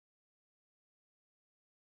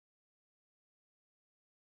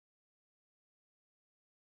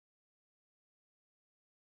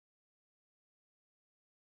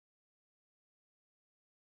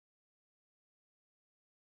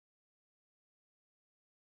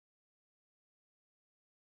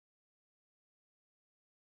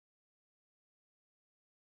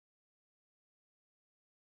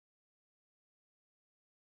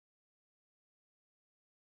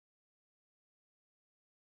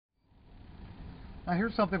Now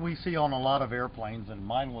here's something we see on a lot of airplanes, and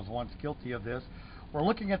mine was once guilty of this. We're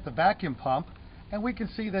looking at the vacuum pump, and we can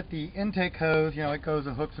see that the intake hose, it goes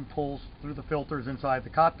and hooks and pulls through the filters inside the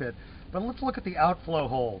cockpit. But let's look at the outflow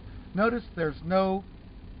hole. Notice there's no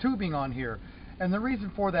tubing on here. And the reason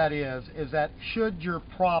for that is that should your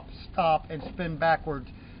prop stop and spin backwards,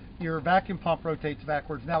 your vacuum pump rotates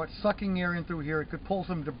backwards. Now it's sucking air in through here. It could pull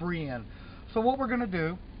some debris in. So what we're going to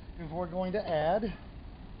do is we're going to add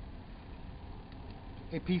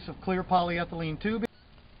a piece of clear polyethylene tubing.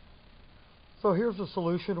 So here's the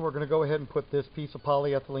solution. We're going to go ahead and put this piece of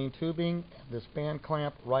polyethylene tubing, this band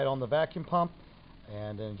clamp, right on the vacuum pump.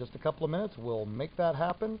 And in just a couple of minutes, we'll make that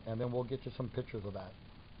happen, and then we'll get you some pictures of that.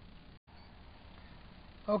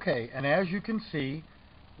 Okay, and as you can see,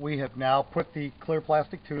 we have now put the clear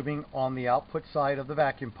plastic tubing on the output side of the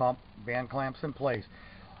vacuum pump, band clamps in place.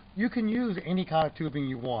 You can use any kind of tubing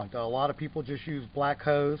you want. A lot of people just use black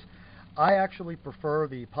hose. I actually prefer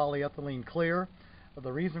the polyethylene clear.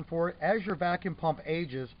 The reason for it, as your vacuum pump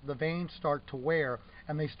ages, the vanes start to wear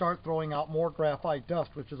and they start throwing out more graphite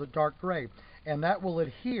dust, which is a dark gray, and that will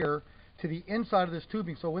adhere to the inside of this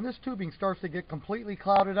tubing. So when this tubing starts to get completely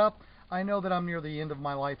clouded up, I know that I'm near the end of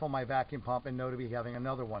my life on my vacuum pump and know to be having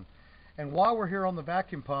another one. And while we're here on the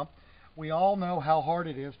vacuum pump, we all know how hard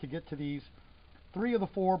it is to get to these. 3 of the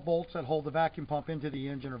 4 bolts that hold the vacuum pump into the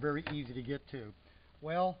engine are very easy to get to.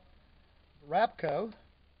 Well, Rapco,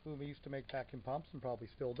 who used to make vacuum pumps and probably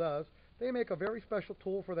still does, they make a very special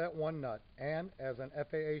tool for that one nut. And as an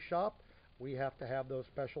FAA shop, we have to have those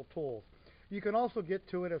special tools. You can also get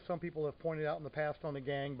to it, as some people have pointed out in the past on the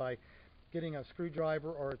gang, by getting a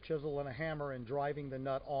screwdriver or a chisel and a hammer and driving the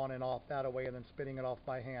nut on and off that way and then spinning it off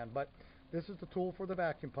by hand. But this is the tool for the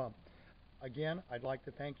vacuum pump. Again, I'd like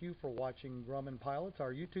to thank you for watching Grumman Pilots.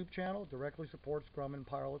 Our YouTube channel directly supports Grumman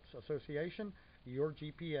Pilots Association, your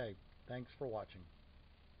GPA. Thanks for watching.